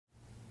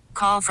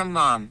call from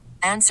mom.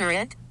 Answer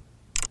it.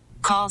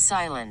 Call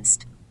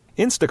silenced.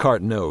 Instacart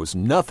knows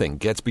nothing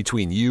gets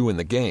between you and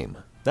the game.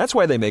 That's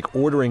why they make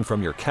ordering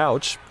from your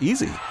couch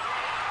easy.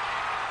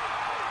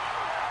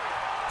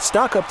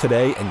 Stock up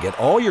today and get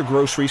all your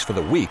groceries for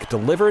the week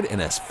delivered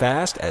in as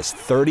fast as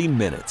 30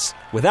 minutes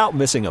without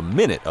missing a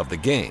minute of the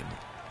game.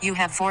 You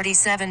have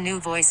 47 new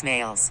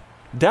voicemails.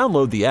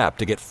 Download the app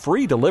to get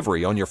free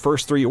delivery on your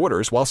first 3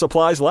 orders while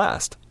supplies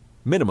last.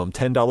 Minimum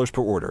 $10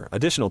 per order.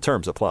 Additional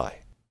terms apply.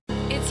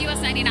 It's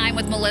US 99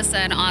 with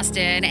Melissa in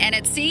Austin, and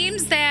it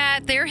seems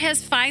that there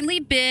has finally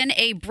been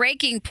a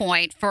breaking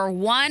point for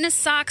one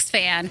Sox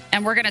fan,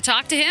 and we're going to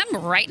talk to him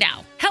right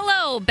now.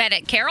 Hello,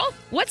 Bennett Karoll.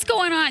 What's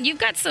going on? You've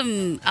got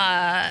some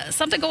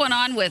something going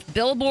on with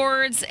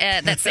billboards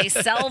that say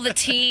 "Sell the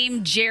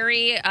team,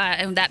 Jerry,"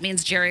 and that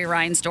means Jerry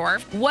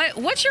Reinsdorf.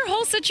 What's your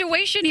whole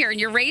situation here? And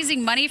you're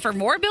raising money for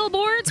more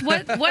billboards?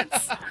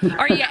 What's?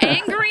 Are you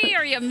angry?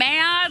 Are you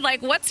mad?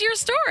 Like, what's your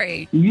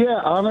story?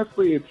 Yeah,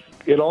 honestly,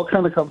 it all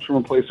kind of comes from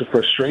a place of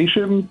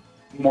frustration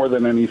more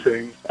than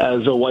anything.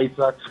 As a White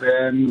Sox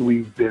fan,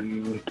 we've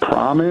been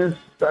promised,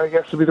 I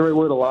guess to be the right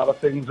word, a lot of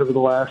things over the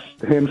last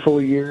handful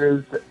of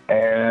years,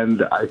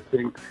 and I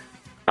think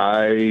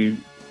I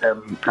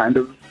am kind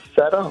of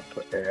fed up.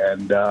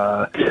 And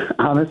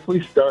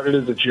honestly, started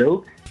as a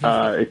joke.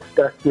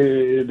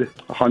 Expected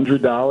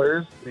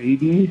 $100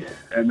 maybe,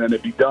 and then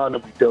it'd be done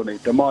if we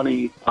donate the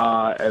money.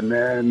 And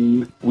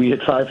then we hit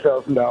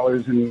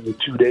 $5,000 in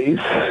 2 days.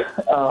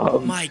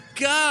 My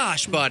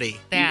gosh, buddy.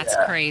 That's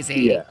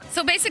crazy. Yeah.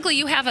 So basically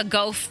you have a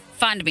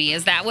GoFundMe.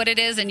 Is that what it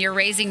is? And you're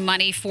raising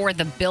money for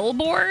the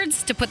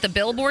billboards, to put the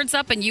billboards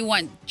up, and you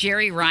want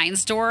Jerry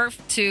Reinsdorf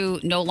to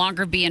no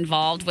longer be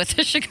involved with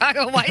the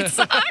Chicago White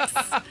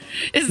Sox?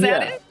 Is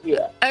that it?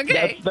 Yeah.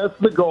 Okay. That's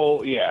the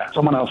goal, yeah.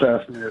 Someone else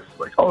asked me this,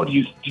 like, oh, do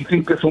you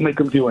think this will make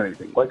them do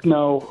anything? Like,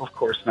 no, of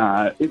course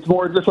not. It's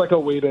more just like a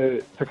way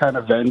to kind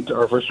of vent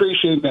our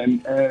frustration,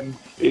 and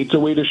it's a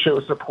way to show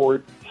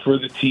support for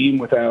the team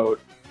without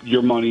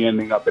your money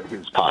ending up in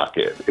his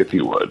pocket, if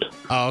you would.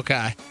 Oh,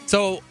 okay.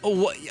 So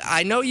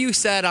I know you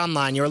said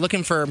online you were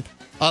looking for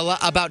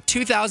about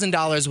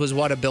 $2,000 was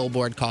what a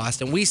billboard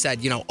cost. And we said,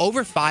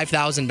 over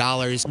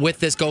 $5,000 with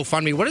this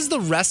GoFundMe. What is the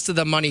rest of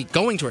the money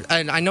going toward?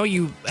 And I know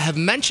you have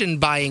mentioned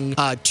buying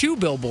 2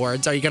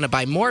 billboards. Are you going to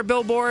buy more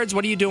billboards?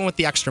 What are you doing with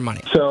the extra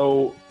money?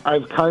 So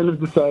I've kind of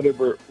decided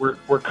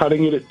we're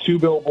cutting it at 2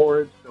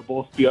 billboards. They'll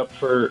both be up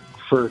for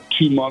 2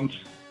 months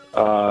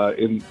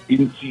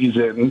in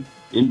season,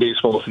 in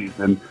baseball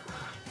season.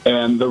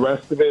 And the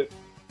rest of it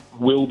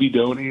will be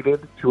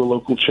donated to a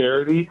local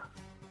charity.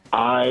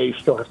 I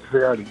still have to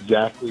figure out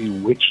exactly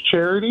which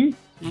charity.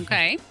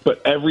 Okay.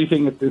 But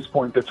everything at this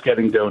point that's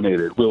getting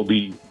donated will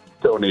be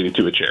donated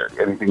to a charity.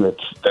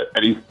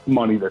 Any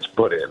money that's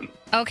put in.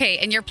 Okay,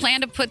 and your plan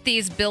to put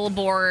these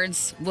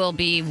billboards will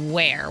be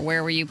where?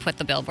 Where will you put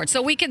the billboards?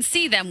 So we can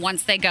see them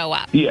once they go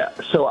up. Yeah,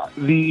 so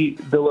the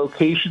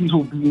locations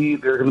will be,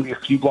 they're going to be a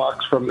few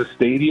blocks from the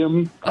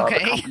stadium.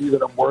 Okay. The company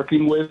that I'm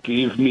working with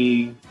gave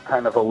me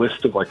kind of a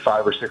list of like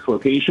 5 or 6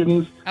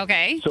 locations.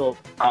 Okay. So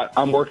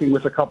I'm working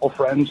with a couple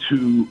friends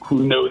who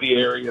know the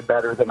area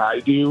better than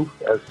I do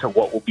as to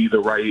what will be the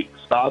right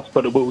spots,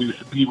 but it will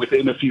be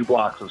within a few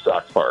blocks of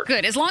Sox Park.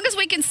 Good. As long as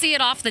we can see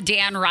it off the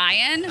Dan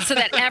Ryan so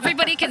that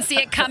everybody can see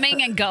it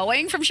coming and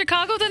going from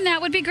Chicago, then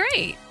that would be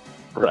great.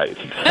 Right,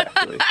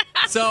 exactly.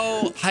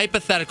 So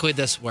hypothetically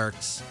this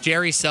works.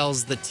 Jerry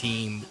sells the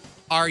team.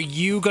 Are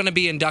you going to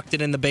be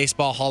inducted in the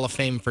Baseball Hall of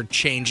Fame for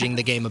changing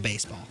the game of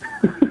baseball?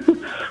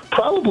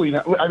 Probably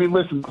not. I mean,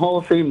 listen, Hall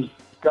of Fame's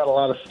got a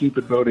lot of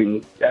stupid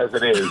voting as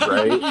it is,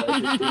 right?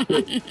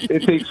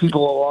 It takes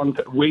people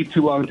way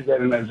too long to get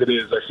in as it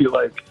is. I feel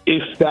like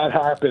if that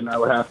happened, I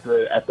would have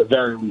to, at the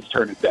very least,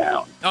 turn it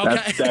down.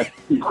 Okay. That's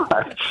too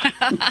much.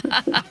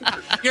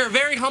 You're a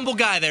very humble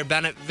guy there,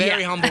 Bennett.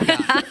 Very humble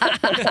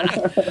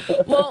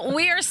guy. Well,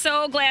 we are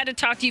so glad to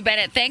talk to you,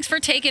 Bennett. Thanks for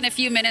taking a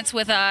few minutes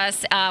with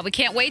us. We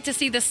can't wait to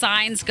see the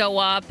signs go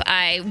up.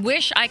 I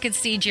wish I could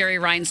see Jerry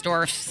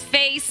Reinsdorf's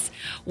face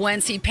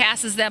once he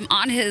passes them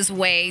on his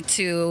way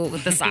to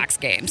the Sox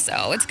game.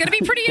 So it's going to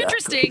be pretty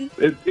interesting.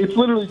 It's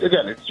literally,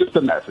 again, it's just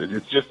a message.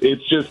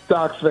 It's just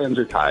Sox fans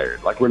are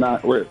tired. Like a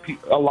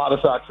lot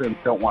of Sox fans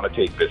don't want to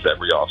take this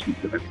every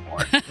offseason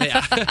anymore.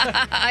 Yeah.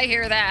 I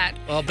hear that.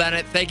 Well,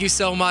 Bennett, thank you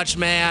so much,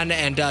 man,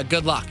 and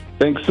good luck.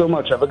 Thanks so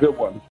much. Have a good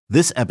one.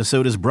 This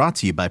episode is brought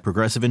to you by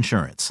Progressive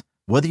Insurance.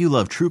 Whether you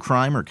love true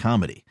crime or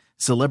comedy,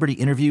 celebrity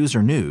interviews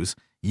or news,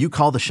 you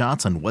call the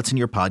shots on what's in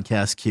your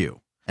podcast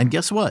queue. And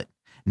guess what?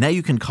 Now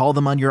you can call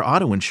them on your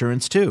auto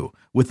insurance too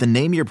with the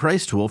Name Your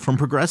Price tool from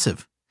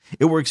Progressive.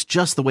 It works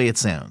just the way it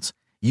sounds.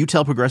 You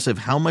tell Progressive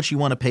how much you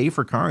want to pay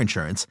for car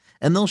insurance,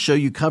 and they'll show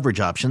you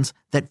coverage options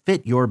that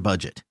fit your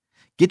budget.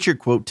 Get your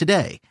quote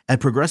today at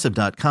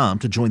Progressive.com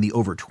to join the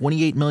over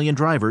 28 million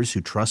drivers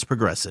who trust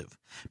Progressive.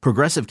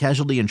 Progressive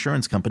Casualty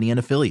Insurance Company and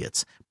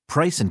Affiliates.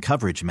 Price and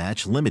coverage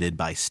match limited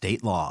by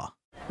state law.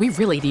 We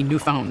really need new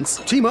phones.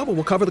 T-Mobile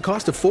will cover the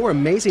cost of 4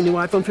 amazing new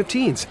iPhone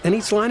 15s, and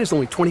each line is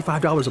only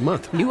 $25 a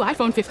month. New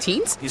iPhone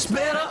 15s? It's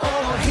better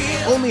over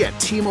here. Only at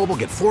T-Mobile,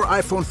 get 4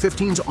 iPhone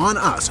 15s on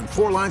us and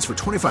 4 lines for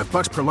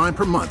 $25 per line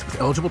per month with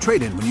eligible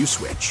trade-in when you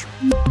switch.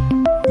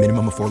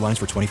 Minimum of 4 lines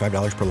for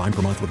 $25 per line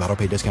per month with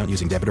autopay discount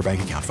using debit or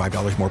bank account.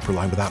 $5 more per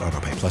line without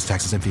autopay, plus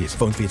taxes and fees.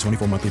 Phone fee at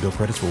 24 monthly bill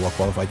credits for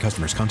well-qualified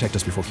customers. Contact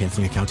us before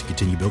canceling account to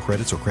continue bill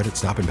credits or credit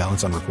stop and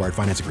balance on required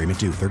finance agreement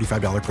due.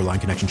 $35 per line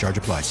connection charge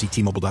applies. See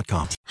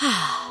T-Mobile.com.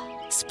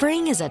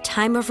 Spring is a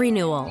time of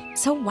renewal,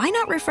 so why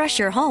not refresh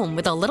your home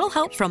with a little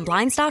help from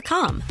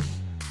Blinds.com?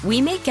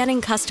 We make getting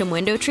custom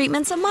window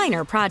treatments a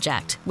minor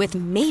project with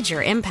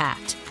major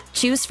impact.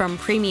 Choose from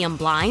premium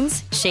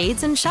blinds,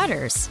 shades, and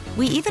shutters.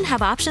 We even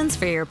have options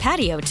for your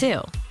patio,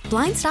 too.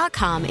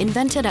 Blinds.com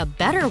invented a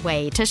better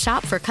way to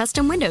shop for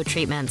custom window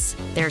treatments.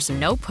 There's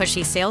no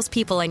pushy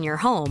salespeople in your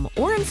home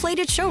or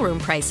inflated showroom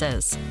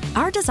prices.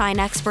 Our design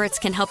experts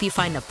can help you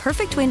find the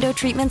perfect window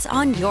treatments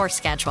on your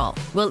schedule.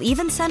 We'll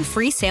even send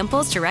free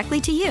samples directly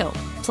to you.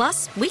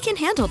 Plus, we can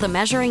handle the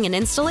measuring and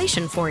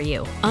installation for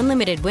you.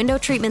 Unlimited window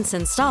treatments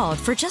installed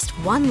for just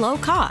one low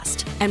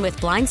cost. And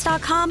with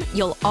Blinds.com,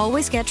 you'll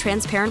always get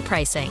transparent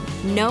pricing.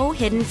 No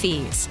hidden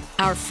fees.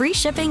 Our free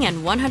shipping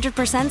and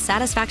 100%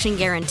 satisfaction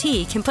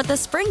guarantee can put the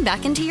spring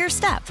back into your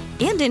step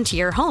and into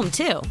your home,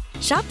 too.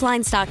 Shop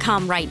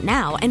Blinds.com right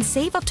now and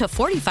save up to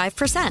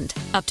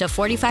 45%. Up to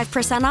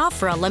 45% off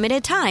for a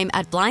limited time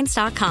at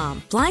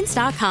Blinds.com.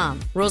 Blinds.com.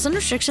 Rules and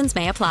restrictions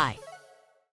may apply.